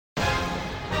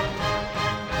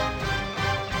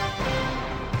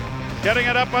Getting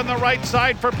it up on the right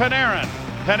side for Panarin.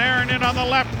 Panarin in on the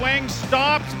left wing,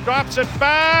 stops, drops it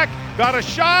back, got a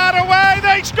shot away,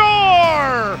 they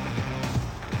score!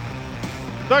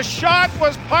 The shot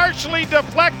was partially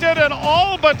deflected and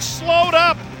all but slowed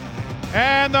up.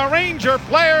 And the Ranger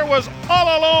player was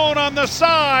all alone on the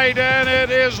side, and it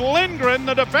is Lindgren,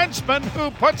 the defenseman, who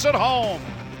puts it home.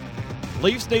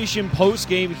 Leafs Nation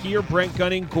post-game here. Brent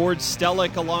Gunning, Gord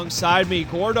Stellick alongside me.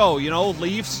 Gordo,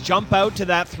 Leafs jump out to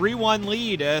that 3-1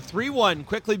 lead. 3-1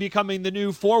 quickly becoming the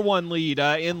new 4-1 lead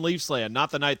in Leafsland.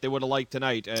 Not the night they would have liked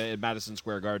tonight at Madison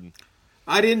Square Garden.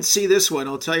 I didn't see this one,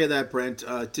 I'll tell you that, Brent.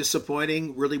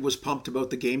 Disappointing. Really was pumped about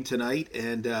the game tonight.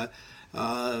 And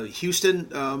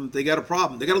Houston, they got a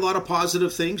problem. They got a lot of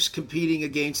positive things competing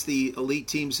against the elite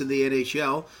teams in the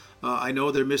NHL. I know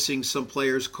they're missing some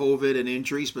players, COVID and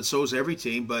injuries, but so is every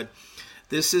team. But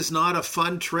this is not a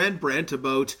fun trend, Brent,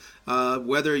 about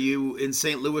whether you in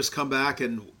St. Louis come back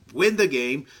and win the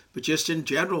game, but just in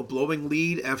general, blowing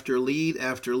lead after lead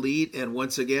after lead, and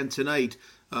once again tonight,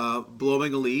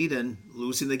 blowing a lead and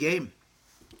losing the game.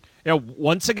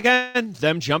 Once again,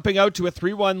 them jumping out to a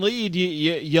 3-1 lead,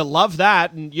 you love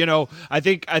that. And, I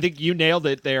think you nailed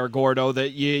it there, Gordo,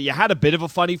 that you had a bit of a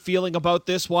funny feeling about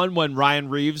this one when Ryan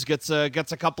Reeves gets a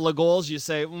couple of goals. You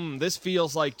say, this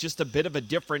feels like just a bit of a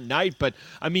different night. But,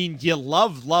 you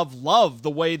love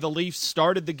the way the Leafs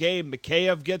started the game.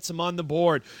 Mikheyev gets him on the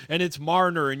board, and it's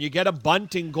Marner, and you get a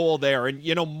bunting goal there. And,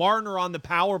 Marner on the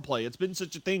power play. It's been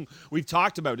such a thing we've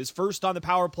talked about. His first on the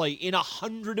power play in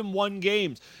 101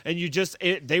 games. And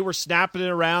they were snapping it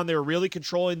around. They were really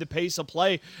controlling the pace of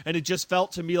play. And it just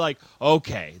felt to me like,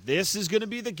 okay, this is going to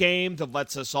be the game that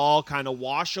lets us all kind of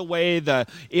wash away the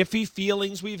iffy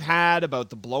feelings we've had about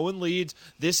the blowing leads.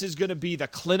 This is going to be the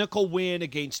clinical win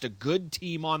against a good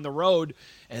team on the road.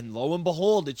 And lo and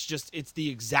behold, it's the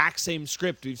exact same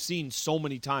script we've seen so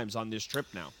many times on this trip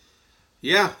now.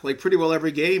 Yeah, like pretty well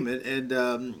every game.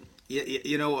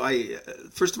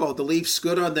 First of all, the Leafs,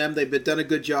 good on them. They've done a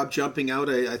good job jumping out.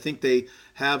 I think they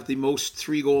have the most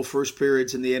 3-goal first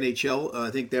periods in the NHL.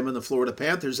 I think them and the Florida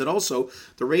Panthers. And also,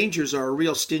 the Rangers are a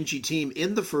real stingy team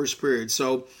in the first period.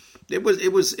 So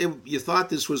you thought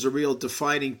this was a real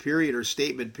defining period or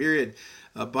statement period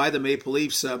by the Maple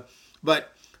Leafs.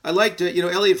 But I liked,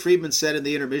 Elliot Friedman said in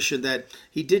the intermission that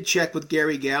he did check with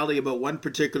Gary Galley about one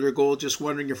particular goal, just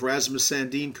wondering if Rasmus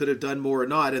Sandin could have done more or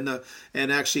not. And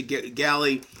actually,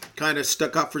 Galley kind of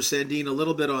stuck up for Sandin a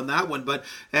little bit on that one. But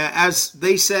as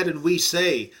they said and we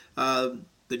say, the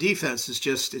defense is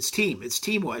it's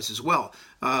team-wise as well.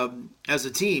 As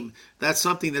a team, that's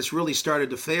something that's really started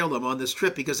to fail them on this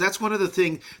trip, because that's one of the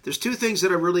things. There's two things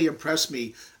that have really impressed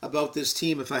me about this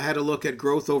team if I had to look at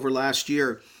growth over last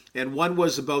year. And one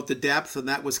was about the depth, and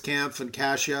that was Kampf and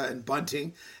Kasia and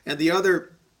Bunting. And the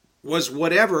other was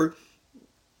whatever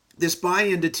this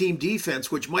buy-in to team defense,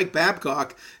 which Mike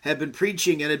Babcock had been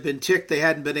preaching and had been ticked they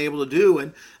hadn't been able to do.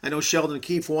 And I know Sheldon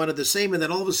Keefe wanted the same. And then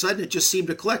all of a sudden it just seemed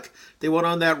to click. They went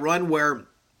on that run where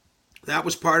that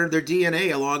was part of their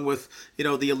DNA, along with,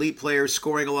 the elite players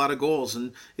scoring a lot of goals.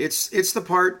 And it's the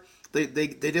part... They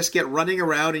just get running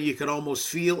around, and you can almost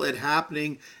feel it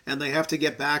happening, and they have to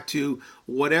get back to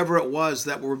whatever it was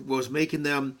that was making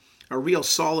them a real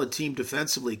solid team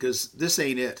defensively, because this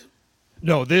ain't it.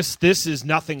 No, this is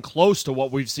nothing close to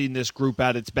what we've seen this group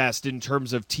at its best in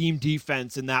terms of team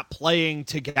defense and that playing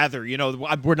together.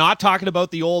 We're not talking about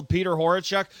the old Peter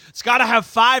Horachek. It's got to have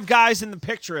 5 guys in the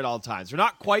picture at all times. We're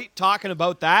not quite talking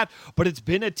about that, but it's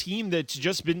been a team that's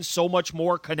just been so much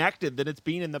more connected than it's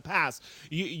been in the past.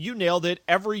 You nailed it.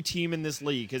 Every team in this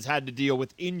league has had to deal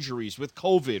with injuries, with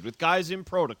COVID, with guys in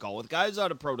protocol, with guys out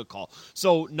of protocol.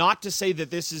 So not to say that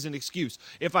this is an excuse.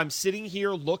 If I'm sitting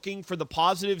here looking for the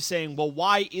positive, saying, well,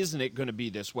 why isn't it going to be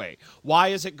this way? Why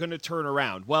is it going to turn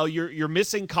around? Well, you're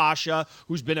missing Kasia,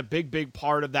 who's been a big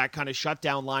part of that kind of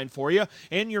shutdown line for you,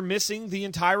 and you're missing the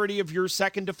entirety of your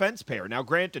second defense pair. Now,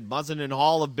 granted, Muzzin and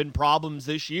Hall have been problems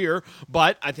this year,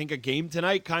 but I think a game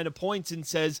tonight kind of points and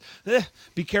says,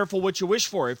 be careful what you wish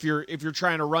for if you're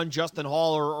trying to run Justin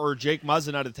Hall or Jake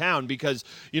Muzzin out of town, because,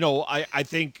 I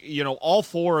think, all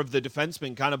 4 of the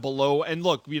defensemen kind of below, and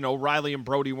look, Riley and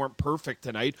Brody weren't perfect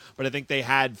tonight, but I think they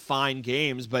had fine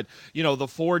games, but the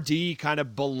 4D kind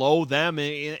of below them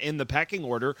in the pecking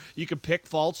order, you could pick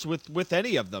faults with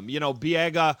any of them.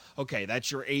 Biega, okay,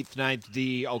 that's your 8th, 9th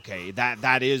D, okay,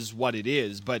 that is what it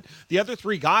is, but the other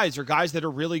 3 guys are guys that are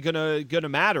really gonna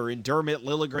matter in Dermott,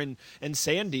 Liljegren, and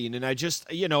Sandin, and I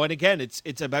just, and again,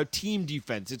 it's about team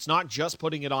defense. It's not just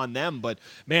putting it on them, but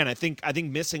man, I think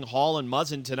missing Hall and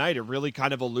Muzzin tonight, it really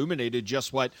kind of illuminated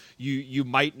just what you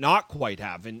might not quite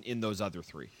have in those other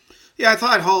 3. Yeah, I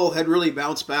thought Hull had really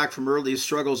bounced back from early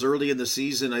struggles early in the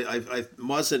season.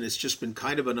 Muzzin, it's just been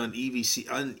kind of an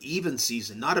uneven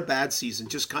season, not a bad season,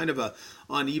 just kind of a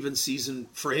uneven season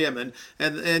for him. And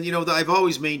I've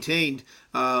always maintained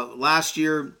last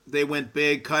year they went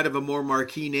big, kind of a more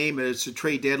marquee name, and it's a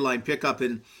trade deadline pickup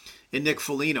in Nick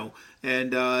Foligno.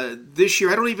 And this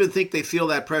year, I don't even think they feel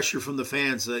that pressure from the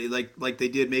fans like they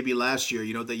did maybe last year.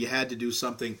 That you had to do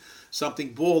something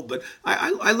bold. But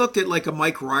I looked at like a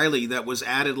Mike Riley that was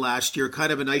added last year,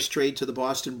 kind of a nice trade to the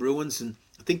Boston Bruins, and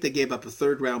I think they gave up a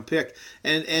third-round pick.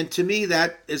 And to me,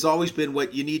 that has always been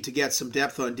what you need to get some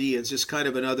depth on D. It's just kind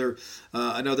of another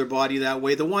body that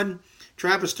way. The one.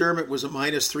 Travis Dermott was a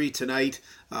 -3 tonight.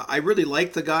 I really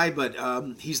like the guy, but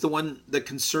he's the one that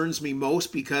concerns me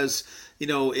most because,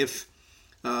 if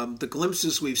the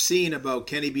glimpses we've seen about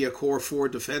can he be a core 4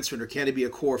 defenseman or can he be a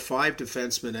core 5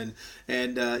 defenseman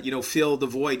and fill the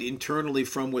void internally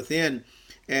from within.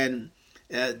 And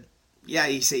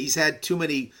he's had too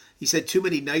many. He's had too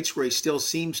many nights where he still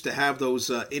seems to have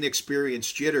those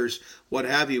inexperienced jitters, what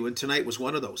have you, and tonight was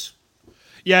one of those.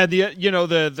 Yeah,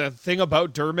 the thing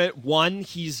about Dermott, one,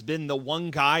 he's been the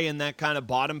one guy in that kind of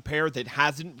bottom pair that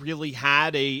hasn't really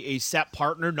had a set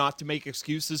partner, not to make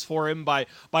excuses for him by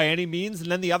any means.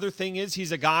 And then the other thing is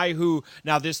he's a guy who,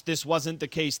 now this wasn't the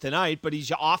case tonight, but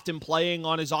he's often playing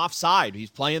on his offside. He's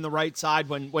playing the right side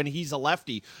when he's a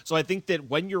lefty. So I think that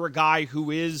when you're a guy who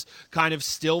is kind of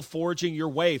still forging your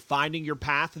way, finding your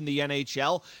path in the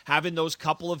NHL, having those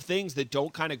couple of things that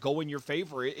don't kind of go in your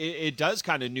favor, it does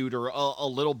kind of neuter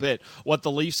a little bit what the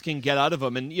Leafs can get out of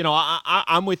him. And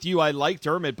I'm with you. I like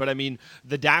Dermott, but I mean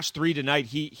the -3 tonight,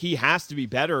 he has to be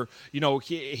better.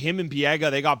 Him and Biega,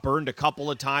 they got burned a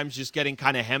couple of times just getting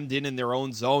kind of hemmed in their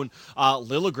own zone.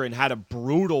 Liljegren had a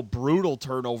brutal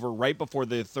turnover right before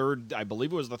the third, I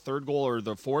believe it was the third goal or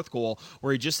the fourth goal,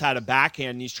 where he just had a backhand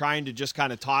and he's trying to just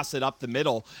kind of toss it up the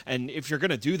middle. And if you're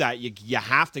going to do that, you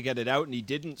have to get it out, and he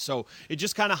didn't. So it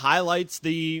just kind of highlights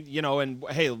the, and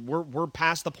hey, we're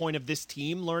past the point of this team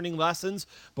learning lessons,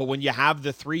 but when you have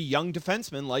the 3 young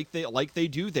defensemen like they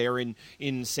do there in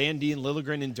Sandin,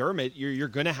 Liljegren, and Dermott, you're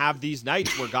going to have these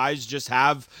nights where guys just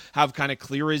have kind of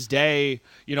clear as day,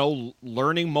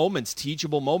 learning moments,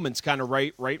 teachable moments, kind of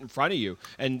right in front of you.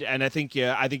 And I think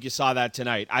you saw that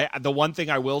tonight. The one thing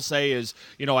I will say is,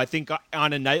 I think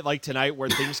on a night like tonight where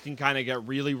things can kind of get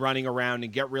really running around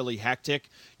and get really hectic,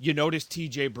 you notice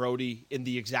TJ Brodie in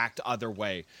the exact other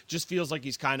way. Just feels like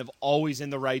he's kind of always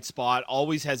in the right spot,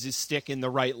 always has his stick in the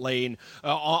right lane.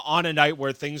 On a night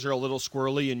where things are a little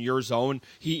squirrely in your zone,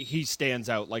 he stands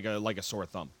out like a sore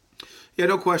thumb. Yeah,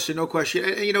 no question.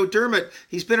 And, Dermott,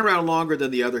 he's been around longer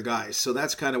than the other guys, so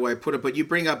that's kind of why I put it. But you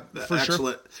bring up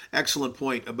excellent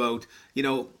point about,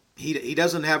 he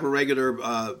doesn't have a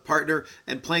regular partner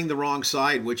and playing the wrong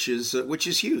side, which is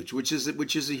huge, which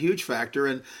is a huge factor.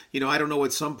 And I don't know,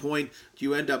 at some point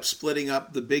you end up splitting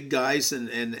up the big guys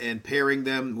and pairing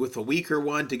them with a weaker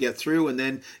one to get through, and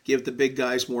then give the big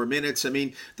guys more minutes. I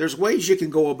mean, there's ways you can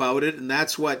go about it, and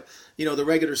that's what the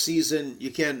regular season.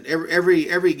 You can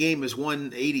every game is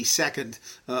 1/82nd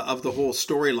of the whole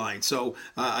storyline. So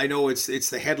I know it's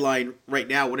the headline right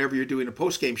now whenever you're doing a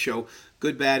post game show,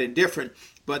 good, bad, and different.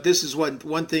 But this is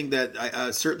one thing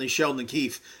that certainly Sheldon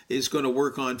Keefe is going to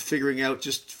work on, figuring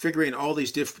all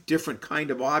these different kind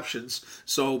of options.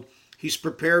 So he's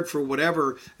prepared for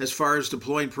whatever as far as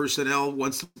deploying personnel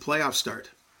once the playoffs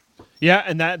start. Yeah,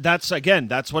 and that's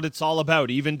what it's all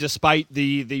about. Even despite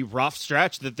the rough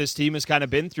stretch that this team has kind of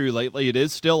been through lately, it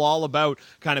is still all about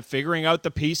kind of figuring out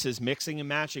the pieces, mixing and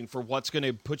matching for what's going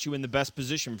to put you in the best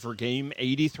position for game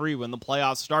 83 when the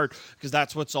playoffs start, because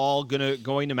that's what's all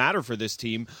going to matter for this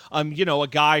team. A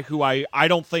guy who I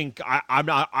don't think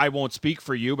I won't speak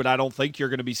for you, but I don't think you're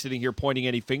going to be sitting here pointing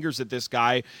any fingers at this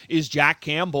guy, is Jack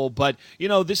Campbell. But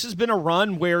this has been a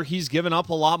run where he's given up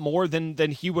a lot more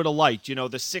than he would have liked.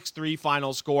 The 6-3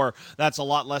 final score, that's a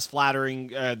lot less flattering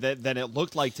than it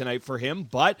looked like tonight for him.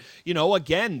 But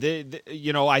again,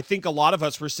 I think a lot of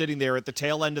us were sitting there at the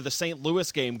tail end of the St. Louis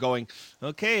game going,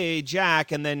 okay,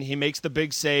 Jack, and then he makes the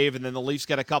big save, and then the Leafs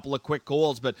get a couple of quick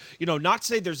goals. But not to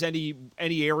say there's any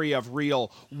area of real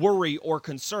worry or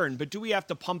concern, but do we have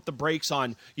to pump the brakes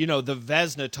on the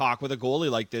Vezina talk with a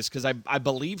goalie like this? Because I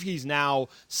believe he's now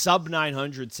sub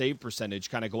 900 save percentage,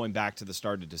 kind of going back to the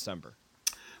start of December.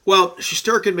 Well,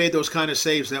 Shesterkin made those kind of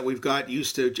saves that we've got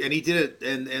used to, and he did it,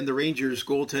 and the Rangers'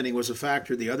 goaltending was a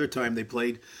factor the other time they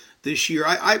played this year.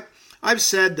 I've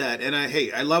said that, and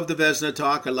I love the Vezina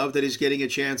talk. I love that he's getting a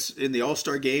chance in the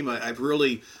All-Star game. I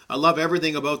love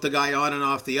everything about the guy on and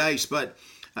off the ice, but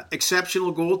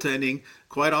exceptional goaltending,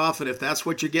 quite often, if that's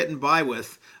what you're getting by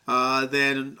with,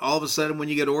 then all of a sudden when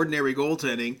you get ordinary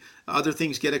goaltending, other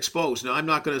things get exposed. Now, I'm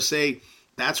not going to say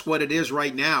that's what it is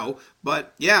right now,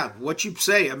 but yeah, what you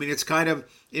say, I mean, it's kind of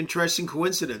interesting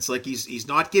coincidence. Like he's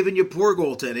not giving you poor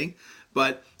goaltending,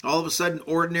 but all of a sudden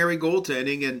ordinary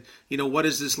goaltending. And, what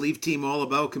is this Leaf team all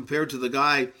about compared to the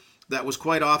guy that was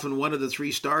quite often one of the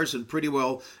 3 stars in pretty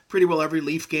well every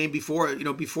Leaf game before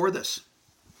this.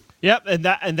 Yep,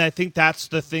 and I think that's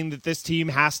the thing that this team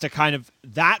has to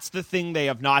that's the thing they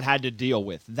have not had to deal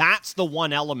with. That's the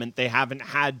one element they haven't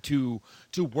had to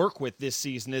work with this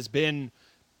season has been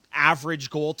average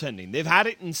goaltending. They've had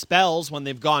it in spells when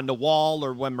they've gone to wall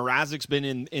or when Mrazek's been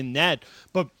in net,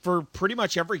 but for pretty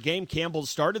much every game Campbell's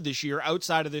started this year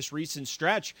outside of this recent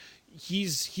stretch,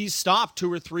 he's stopped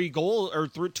 2 or 3 goals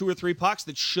or 2 or 3 pucks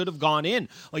that should have gone in.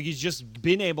 Like he's just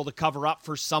been able to cover up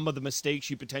for some of the mistakes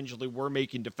you potentially were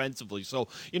making defensively. So,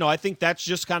 I think that's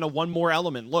just kind of one more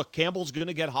element. Look, Campbell's going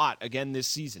to get hot again this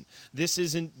season. This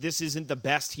isn't the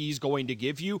best he's going to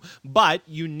give you, but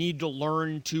you need to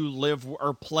learn to live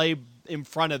or play in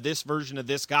front of this version of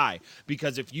this guy,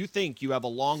 because if you think you have a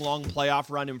long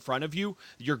playoff run in front of you,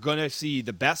 you're going to see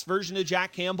the best version of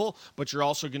Jack Campbell, but you're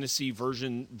also going to see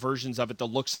versions of it that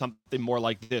look something more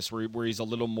like this, where he's a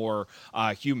little more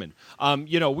human.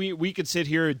 We could sit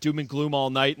here doom and gloom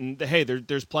all night, and hey,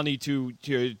 there's plenty to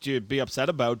be upset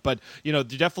about, but there's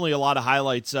definitely a lot of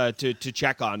highlights to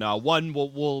check on. One,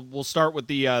 we'll start with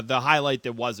the highlight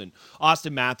that wasn't.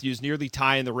 Austin Matthews nearly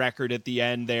tying the record at the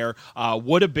end there.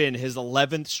 Would have been his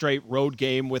 11th straight road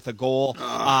game with a goal.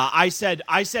 I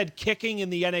said kicking in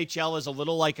the NHL is a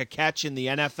little like a catch in the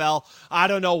NFL. I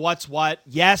don't know what's what.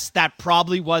 Yes, that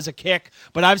probably was a kick,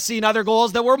 but I've seen other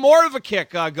goals that were more of a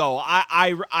kick go.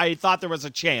 I thought there was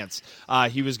a chance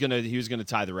he was gonna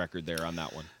tie the record there on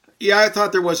that one. Yeah, I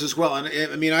thought there was as well.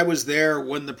 And I mean, I was there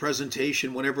when the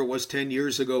presentation, whenever it was 10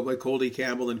 years ago, by Coldy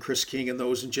Campbell and Chris King and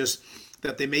those, and just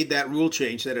that they made that rule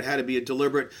change, that it had to be a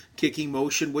deliberate kicking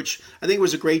motion, which I think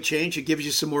was a great change. It gives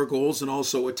you some more goals, and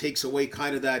also it takes away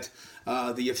kind of that,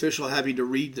 the official having to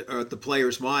read the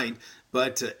player's mind.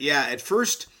 But yeah, at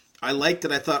first I liked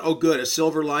it. I thought, oh good, a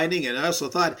silver lining. And I also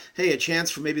thought, hey, a chance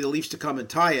for maybe the Leafs to come and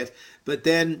tie it. But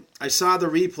then I saw the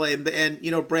replay,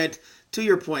 and Brent, to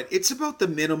your point, it's about the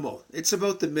minimal. It's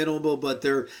about the minimal, but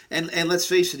and let's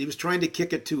face it, he was trying to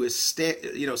kick it to his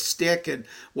stick and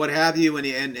what have you,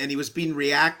 and he was being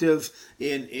reactive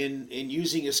in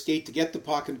using his skate to get the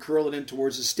puck and curl it in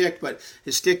towards his stick, but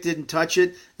his stick didn't touch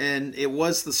it, and it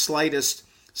was the slightest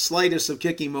of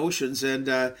kicking motions, and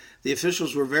the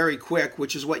officials were very quick,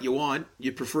 which is what you want.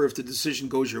 You prefer if the decision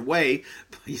goes your way,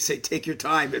 but you say take your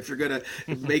time if you're going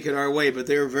to make it our way, but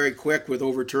they were very quick with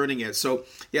overturning it. So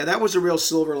yeah, that was a real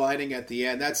silver lining at the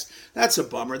end. That's a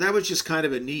bummer. That was just kind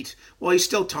of a neat, well, he's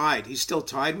still tied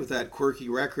with that quirky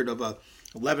record of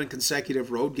 11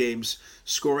 consecutive road games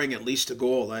scoring at least a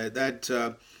goal. That's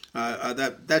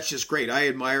just great. I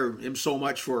admire him so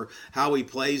much for how he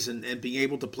plays and being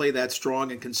able to play that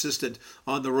strong and consistent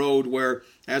on the road, where,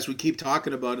 as we keep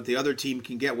talking about it, the other team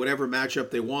can get whatever matchup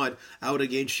they want out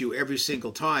against you every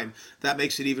single time. That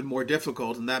makes it even more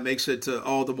difficult, and that makes it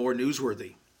all the more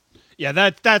newsworthy.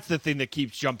 Yeah, that's the thing that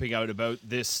keeps jumping out about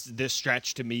this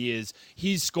stretch to me is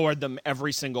he's scored them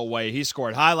every single way. He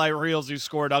scored highlight reels, he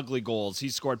scored ugly goals, he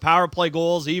scored power play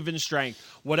goals, even strength.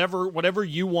 Whatever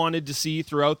you wanted to see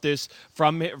throughout this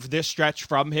stretch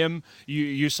from him,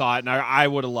 you saw it, and I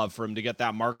would have loved for him to get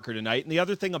that marker tonight. And the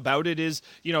other thing about it is,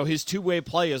 his two-way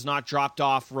play has not dropped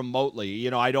off remotely.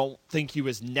 I don't think he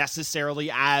was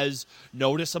necessarily as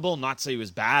noticeable. Not to say he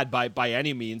was bad by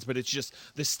any means, but it's just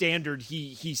the standard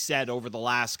he set over the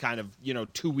last kind of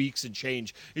 2 weeks and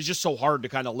change is just so hard to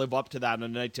kind of live up to that on a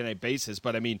night-to-night basis.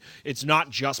 But I mean, it's not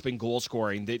just been goal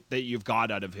scoring that you've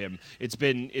got out of him. It's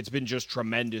been just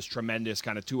tremendous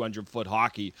kind of 200-foot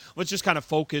hockey. Let's just kind of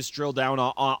drill down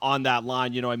on that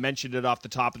line. I mentioned it off the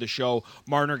top of the show.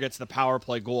 Marner gets the power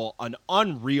play goal, an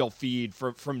unreal feed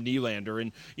from Nylander.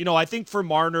 And, I think for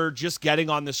Marner, just getting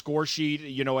on the score sheet,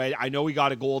 I know he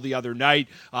got a goal the other night,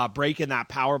 breaking that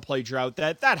power play drought.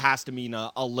 That has to mean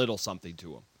a little something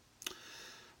to him.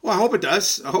 Well, I hope it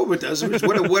does.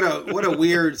 What a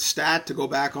weird stat to go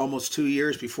back almost 2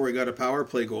 years before he got a power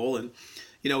play goal. And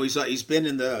he's been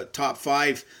in the top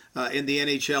 5 in the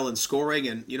NHL in scoring,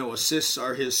 and assists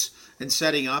are his, and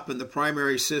setting up, and the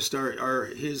primary assists are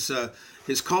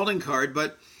his calling card.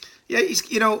 But Yeah,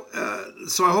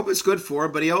 so I hope it's good for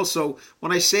him. But he also,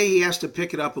 when I say he has to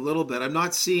pick it up a little bit, I'm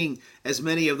not seeing as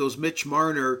many of those Mitch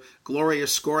Marner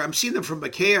glorious score. I'm seeing them from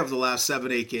Mikheyev the last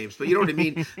 7-8 games. But you know what I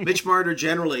mean? Mitch Marner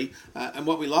generally, and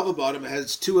what we love about him,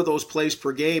 has 2 of those plays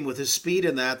per game with his speed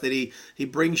in that he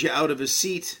brings you out of his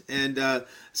seat. And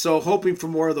so hoping for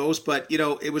more of those. But,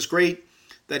 it was great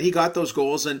that he got those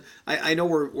goals. And I know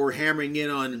we're hammering in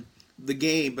on the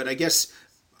game, but I guess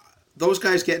those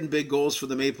guys getting big goals for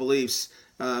the Maple Leafs.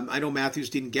 I know Matthews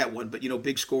didn't get one, but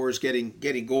big scorers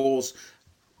getting goals.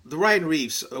 The Ryan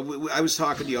Reeves, I was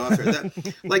talking to you off here.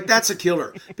 That's a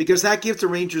killer because that gives the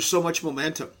Rangers so much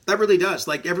momentum. That really does.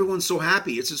 Like everyone's so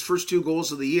happy. It's his first 2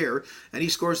 goals of the year, and he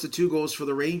scores the 2 goals for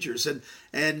the Rangers. And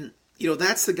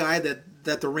that's the guy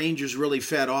that the Rangers really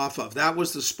fed off of. That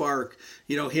was the spark.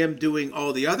 Him doing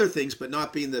all the other things, but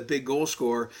not being the big goal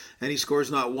scorer. And he scores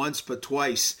not once but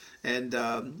twice. And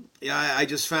I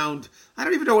just found, I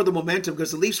don't even know what the momentum,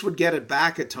 because the Leafs would get it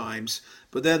back at times,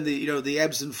 but then the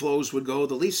ebbs and flows would go.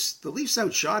 The Leafs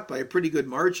outshot by a pretty good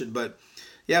margin, but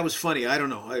yeah, it was funny. I don't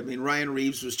know. I mean, Ryan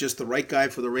Reeves was just the right guy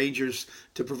for the Rangers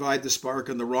to provide the spark,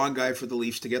 and the wrong guy for the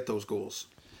Leafs to get those goals.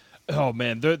 Oh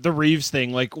man, the Reeves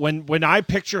thing, like when I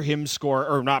picture him score,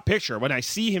 or not picture, when I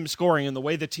see him scoring and the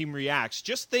way the team reacts,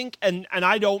 just think, and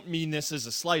I don't mean this as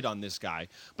a slight on this guy,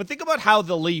 but think about how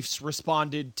the Leafs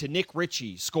responded to Nick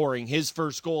Ritchie scoring his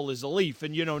first goal as a Leaf.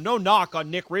 And no knock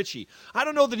on Nick Ritchie. I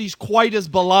don't know that he's quite as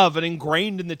beloved and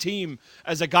ingrained in the team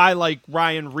as a guy like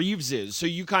Ryan Reeves is. So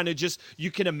you kind of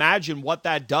you can imagine what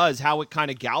that does, how it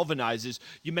kind of galvanizes.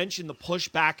 You mentioned the push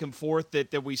back and forth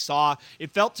that we saw.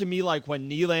 It felt to me like when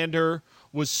Nylander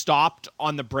was stopped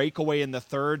on the breakaway in the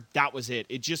third, that was it.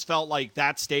 It just felt like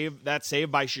that save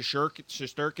by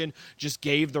Shesterkin just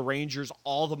gave the Rangers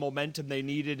all the momentum they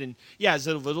needed. And yeah, is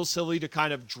it a little silly to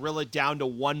kind of drill it down to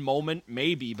one moment?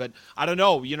 Maybe, but I don't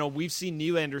know. We've seen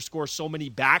Nylander score so many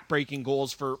back-breaking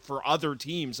goals for other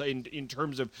teams in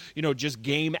terms of, just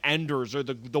game enders, or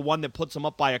the one that puts them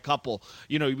up by a couple.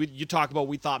 You talk about,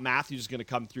 we thought Matthews was going to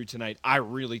come through tonight. I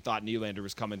really thought Nylander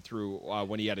was coming through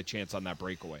when he had a chance on that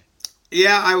breakaway.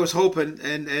 Yeah, I was hoping,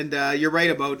 and you're right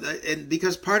about, and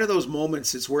because part of those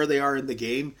moments, it's where they are in the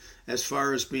game as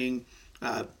far as being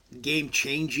game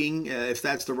changing, if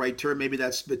that's the right term. Maybe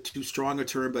that's a bit too strong a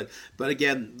term, but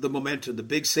again, the momentum, the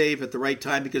big save at the right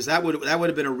time, because that would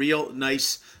have been a real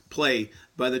nice play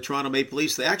by the Toronto Maple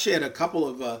Leafs. They actually had a couple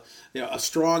of a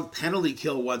strong penalty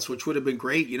kill once, which would have been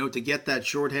great, to get that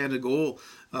shorthanded goal.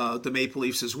 The Maple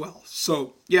Leafs as well.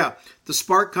 So yeah, the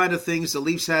spark kind of things. The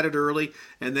Leafs had it early,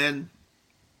 and then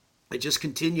it just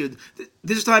continued.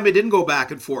 This time it didn't go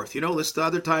back and forth. The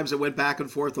other times it went back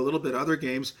and forth a little bit, other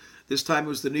games. This time it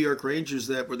was the New York Rangers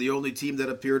that were the only team that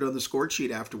appeared on the score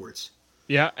sheet afterwards.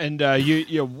 Yeah, and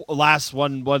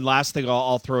one last thing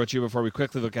I'll throw at you before we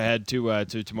quickly look ahead to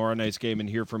tomorrow night's game and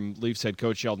hear from Leafs head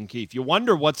coach Sheldon Keefe. You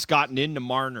wonder what's gotten into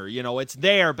Marner. It's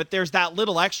there, but there's that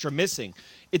little extra missing.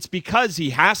 It's because he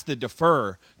has to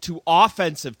defer to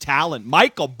offensive talent.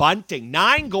 Michael Bunting,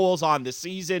 9 goals on the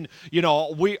season.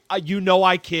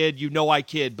 I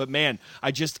kid, but man,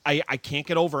 I can't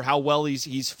get over how well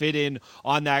he's fit in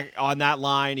on that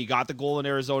line. He got the goal in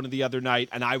Arizona the other night,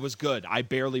 and I was good. I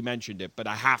barely mentioned it, but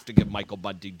I have to give Michael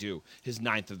Bunting due, his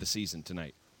 9th of the season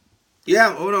tonight.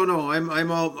 Yeah. Oh no.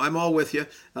 I'm all with you.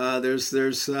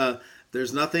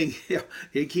 There's nothing.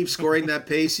 He keeps scoring that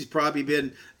pace. He's probably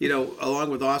been, along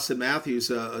with Austin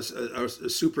Matthews, a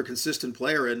super consistent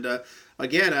player. And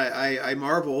again, I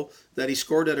marvel that he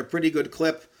scored at a pretty good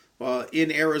clip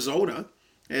in Arizona,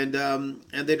 and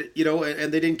they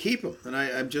didn't keep him. And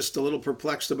I'm just a little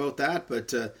perplexed about that.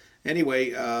 But anyway,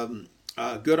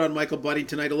 good on Michael Bunting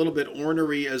tonight. A little bit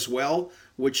ornery as well,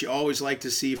 which you always like to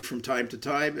see from time to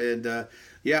time. And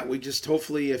yeah, we just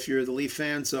hopefully, if you're the Leaf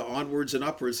fans, onwards and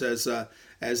upwards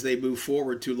as they move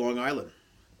forward to Long Island.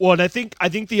 Well, and I think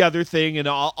the other thing, and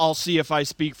I'll see if I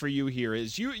speak for you here,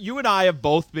 is you and I have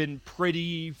both been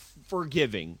pretty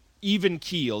forgiving, even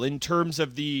keel, in terms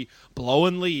of the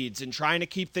blowing leads and trying to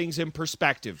keep things in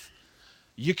perspective.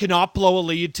 You cannot blow a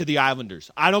lead to the Islanders.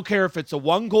 I don't care if it's a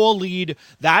 1-goal lead.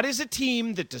 That is a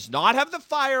team that does not have the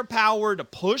firepower to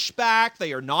push back.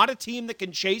 They are not a team that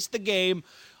can chase the game.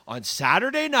 On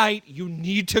Saturday night, you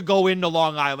need to go into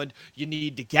Long Island. You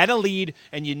need to get a lead,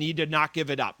 and you need to not give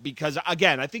it up. Because,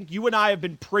 again, I think you and I have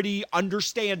been pretty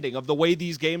understanding of the way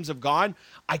these games have gone.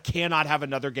 I cannot have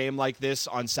another game like this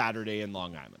on Saturday in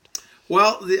Long Island.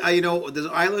 Well, the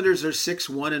Islanders are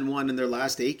 6-1-1 in their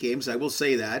last 8 games. I will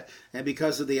say that, and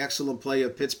because of the excellent play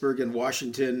of Pittsburgh and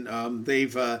Washington, they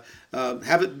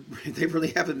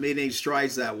really haven't made any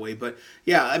strides that way. But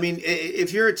yeah, I mean,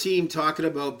 if you're a team talking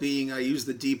about being, I use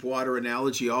the deep water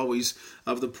analogy always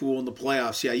of the pool in the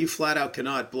playoffs. Yeah, you flat out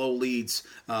cannot blow leads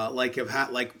like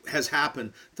has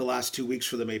happened the last 2 weeks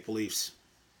for the Maple Leafs.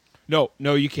 No,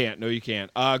 you can't.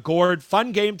 Gord,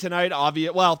 fun game tonight.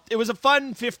 Obvious. Well, it was a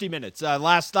fun 50 minutes.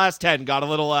 Last 10 got a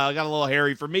little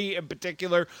hairy for me in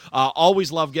particular.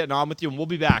 Always love getting on with you, and we'll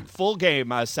be back full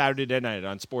game Saturday night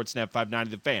on Sportsnet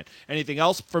 590 The Fan. Anything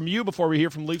else from you before we hear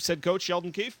from Leafs head coach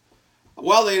Sheldon Keefe?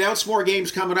 Well, they announced more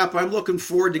games coming up. I'm looking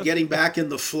forward to getting back in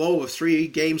the flow of 3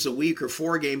 games a week or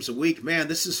 4 games a week. Man,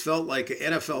 this has felt like an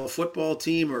NFL football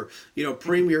team or,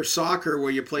 Premier Soccer where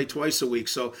you play twice a week.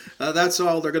 So that's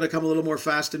all. They're going to come a little more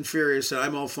fast and furious, and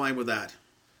I'm all fine with that.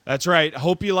 That's right.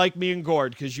 Hope you like me and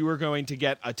Gord, because you are going to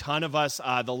get a ton of us,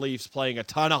 the Leafs, playing a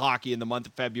ton of hockey in the month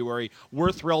of February.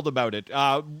 We're thrilled about it.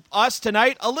 Us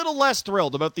tonight, a little less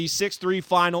thrilled about the 6-3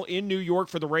 final in New York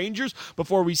for the Rangers.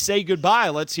 Before we say goodbye,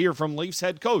 let's hear from Leafs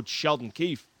head coach Sheldon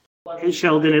Keefe. Hey,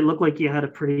 Sheldon, it looked like you had a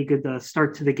pretty good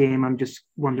start to the game. I'm just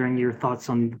wondering your thoughts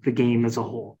on the game as a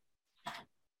whole.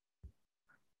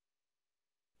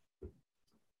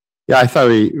 Yeah, I thought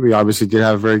we obviously did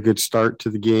have a very good start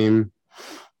to the game.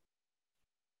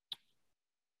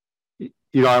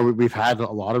 We've had a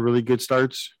lot of really good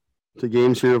starts to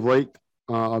games here of late.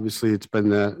 Obviously, it's been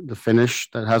the finish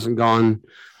that hasn't gone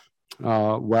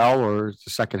well, or the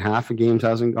second half of games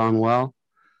hasn't gone well.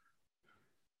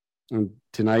 And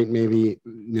tonight, maybe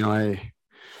the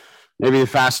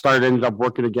fast start ended up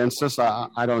working against us.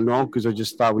 I don't know, because I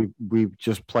just thought we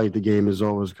just played the game as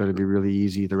though it was going to be really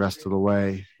easy the rest of the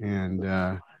way,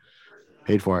 and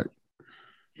paid for it.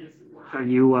 Are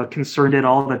you concerned at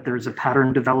all that there's a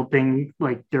pattern developing?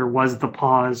 Like there was the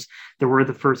pause, there were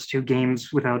the first 2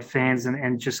 games without fans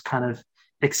and just kind of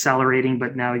accelerating,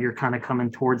 but now you're kind of coming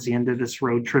towards the end of this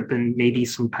road trip and maybe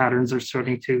some patterns are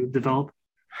starting to develop?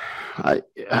 I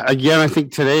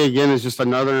think today is just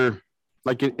another,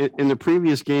 like in the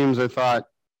previous games,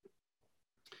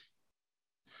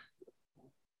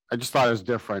 I just thought it was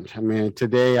different. I mean,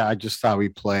 today I just thought we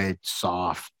played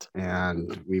soft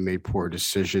and we made poor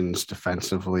decisions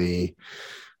defensively.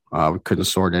 We couldn't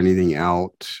sort anything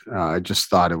out. I just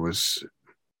thought it was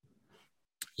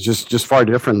just far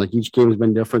different. Like each game has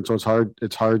been different, so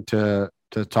it's hard to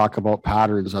talk about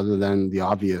patterns other than the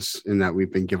obvious in that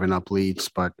we've been giving up leads.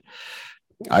 But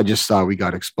I just thought we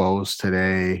got exposed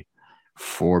today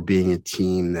for being a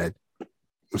team that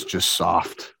was just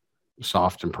soft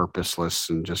and purposeless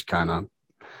and just kind of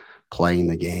playing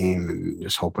the game and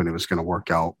just hoping it was going to work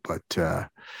out. But,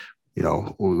 we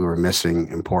were missing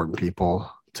important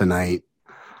people tonight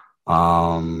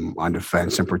on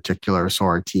defense in particular. So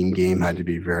our team game had to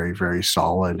be very, very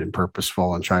solid and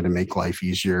purposeful and try to make life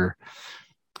easier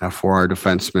for our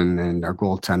defensemen and our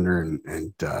goaltender.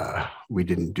 And we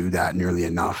didn't do that nearly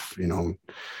enough,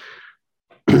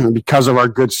 because of our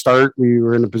good start. We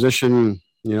were in a position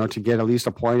to get at least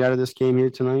a point out of this game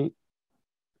here tonight.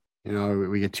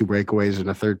 We get 2 breakaways in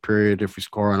the third period. If we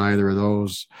score on either of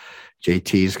those,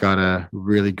 JT's got a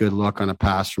really good look on a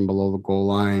pass from below the goal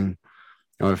line.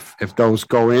 If those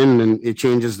go in, then it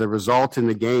changes the result in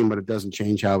the game, but it doesn't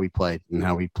change how we played. And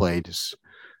how we played is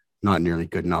not nearly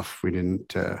good enough. I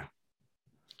didn't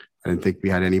think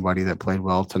we had anybody that played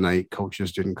well tonight.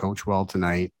 Coaches didn't coach well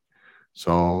tonight.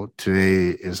 So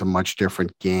today is a much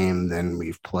different game than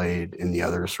we've played in the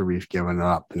others where we've given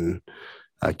up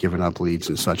leads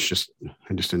and such. I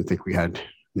just didn't think we had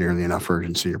nearly enough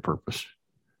urgency or purpose.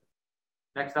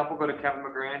 Next up, we'll go to Kevin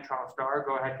McGran, Toronto Star.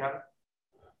 Go ahead, Kevin.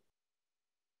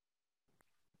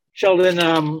 Sheldon,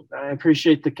 I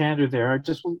appreciate the candor there. I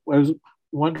was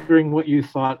wondering what you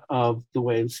thought of the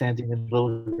way Sandy and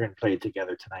Liljegren played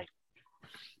together tonight.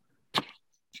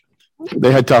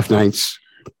 They had tough nights.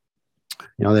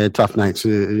 They had tough nights. I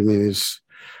mean, it's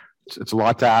a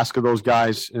lot to ask of those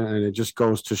guys, and it just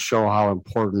goes to show how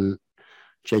important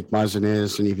Jake Muzzin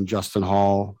is, and even Justin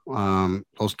Hall.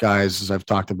 Those guys, as I've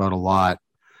talked about a lot,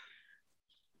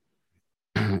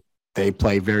 they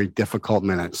play very difficult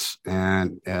minutes,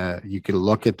 and you can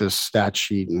look at the stat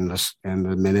sheet and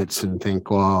the minutes and think,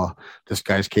 well, this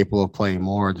guy's capable of playing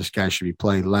more. This guy should be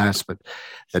playing less. But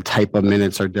the type of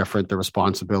minutes are different. The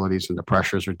responsibilities and the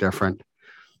pressures are different.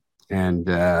 And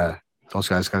those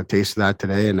guys got a taste of that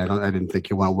today, and I didn't think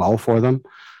it went well for them.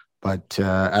 But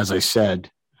as I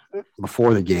said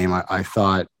before the game, I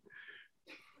thought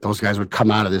those guys would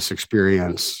come out of this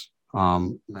experience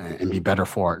and be better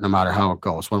for it, no matter how it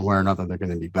goes. One way or another, they're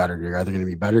going to be better. You're either going to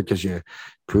be better because you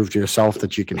prove to yourself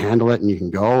that you can handle it and you can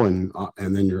go, and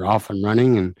then you're off and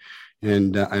running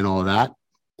and all of that,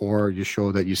 or you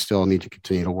show that you still need to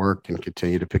continue to work and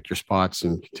continue to pick your spots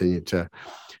and continue to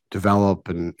develop.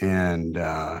 And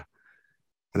I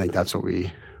think that's what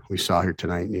we saw here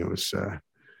tonight. You know, it's a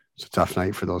tough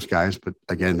night for those guys, but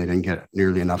again, they didn't get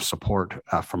nearly enough support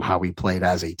from how we played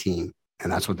as a team.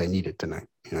 And that's what they needed tonight.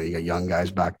 You know, you got young guys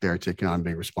back there taking on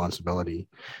big responsibility.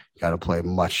 You got to play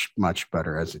much, much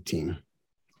better as a team.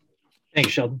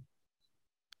 Thanks, Sheldon.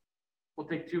 We'll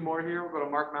take two more here. We'll go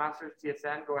to Mark Masters,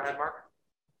 TSN. Go ahead, Mark.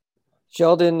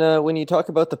 Sheldon, when you talk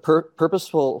about the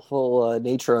purposeful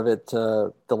nature of it,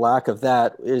 the lack of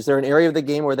that, is there an area of the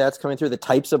game where that's coming through, the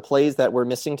types of plays that we're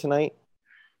missing tonight?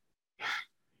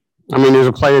 I mean, there's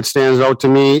a play that stands out to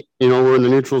me. You know, we're in the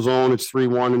neutral zone. It's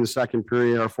 3-1 in the second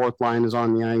period. Our fourth line is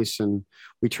on the ice, and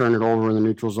we turn it over in the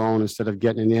neutral zone instead of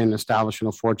getting it in, establishing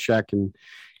a forecheck. And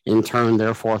in turn,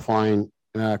 their fourth line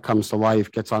comes to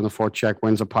life, gets on the forecheck,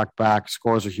 wins a puck back,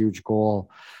 scores a huge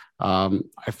goal. I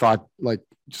thought, like,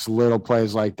 just little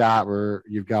plays like that where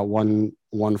you've got one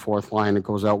fourth line that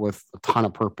goes out with a ton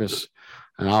of purpose,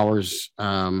 and ours,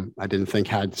 I didn't think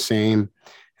had the same,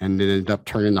 and it ended up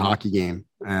turning the hockey game.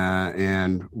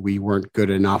 And we weren't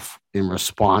good enough in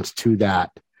response to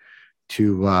that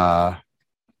to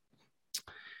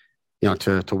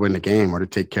win the game or to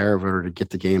take care of it or to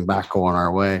get the game back going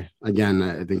our way. Again,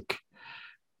 I think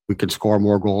we could score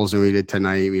more goals than we did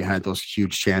tonight. We had those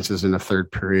huge chances in the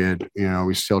third period. You know,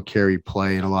 we still carry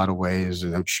play in a lot of ways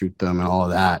and outshoot them and all of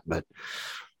that, but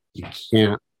you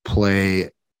can't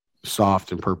play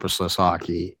soft and purposeless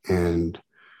hockey and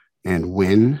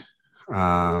win.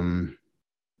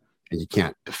 And you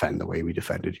can't defend the way we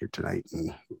defended here tonight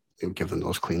and give them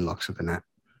those clean looks at the net.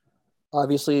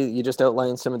 Obviously, you just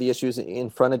outlined some of the issues in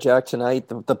front of Jack tonight.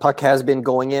 The puck has been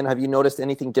going in. Have you noticed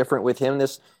anything different with him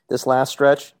this last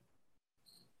stretch?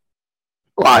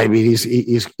 Well, I mean,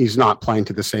 he's not playing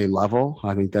to the same level.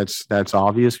 I think that's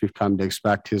obvious. We've come to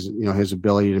expect his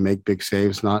ability to make big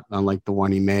saves, not unlike the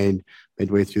one he made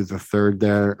midway through the third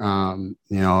there.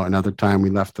 Another time we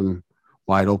left him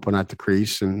wide open at the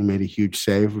crease and he made a huge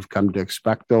save. We've come to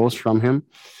expect those from him.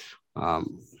 But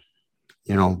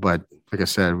like I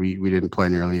said, we didn't play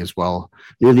nearly well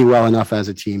enough as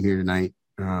a team here tonight.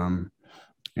 And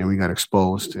we got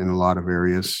exposed in a lot of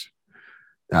areas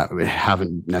that we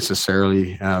haven't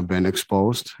necessarily been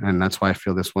exposed. And that's why I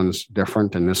feel this one's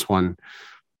different. And this one,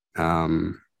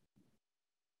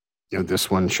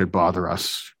 this one should bother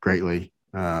us greatly.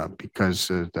 Because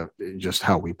just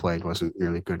how we played wasn't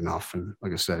nearly good enough. And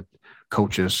like I said,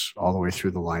 coaches all the way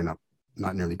through the lineup,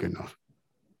 not nearly good enough.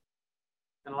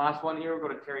 And the last one here, we'll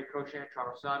go to Terry Cochin,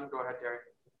 Toronto Sun. Go ahead, Terry.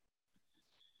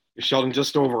 Sheldon,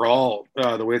 just overall,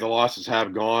 the way the losses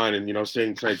have gone and,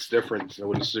 saying tonight's different, I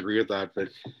wouldn't disagree with that. But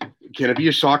can it be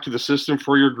a shock to the system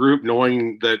for your group,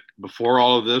 knowing that before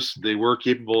all of this, they were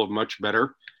capable of much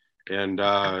better? And,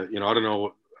 I don't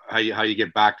know how you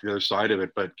get back to the other side of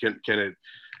it, but can it,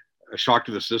 a shock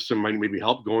to the system might maybe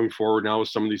help going forward now with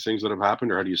some of these things that have happened,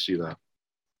 or how do you see that?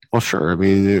 Well, sure. I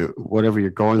mean, whatever you're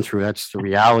going through, that's the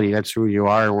reality. That's who you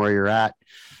are and where you're at.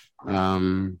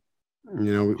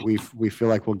 We feel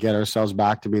like we'll get ourselves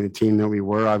back to be the team that we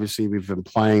were. Obviously, we've been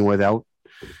playing without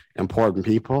important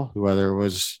people, whether it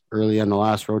was early in the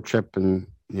last road trip and,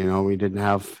 we didn't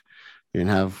have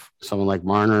someone like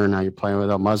Marner, and now you're playing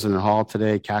without Muzzin and Hall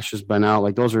today. Cash has been out.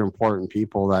 Like, those are important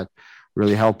people that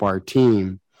really help our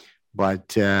team.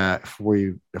 But if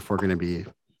we're going to be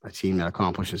a team that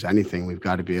accomplishes anything, we've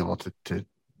got to be able to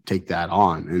take that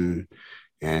on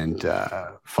and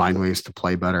find ways to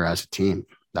play better as a team.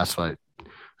 That's what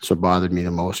bothered me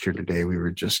the most here today. We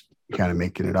were just kind of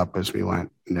making it up as we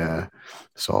went.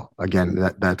 So again,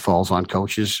 that falls on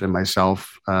coaches and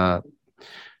myself.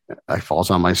 It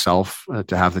falls on myself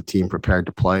to have the team prepared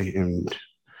to play. And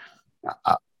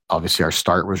obviously our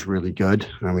start was really good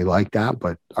and we liked that,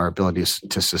 but our ability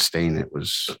to sustain it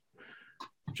was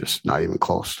just not even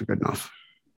close to good enough.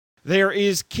 There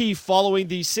is Keefe following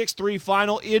the 6-3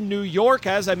 final in New York.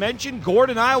 As I mentioned, Gord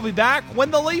and I will be back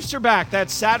when the Leafs are back.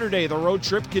 That's Saturday. The road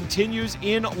trip continues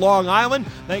in Long Island.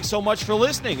 Thanks so much for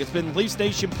listening. It's been Leafs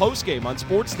Nation postgame on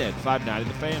Sportsnet 590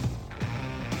 The Fan.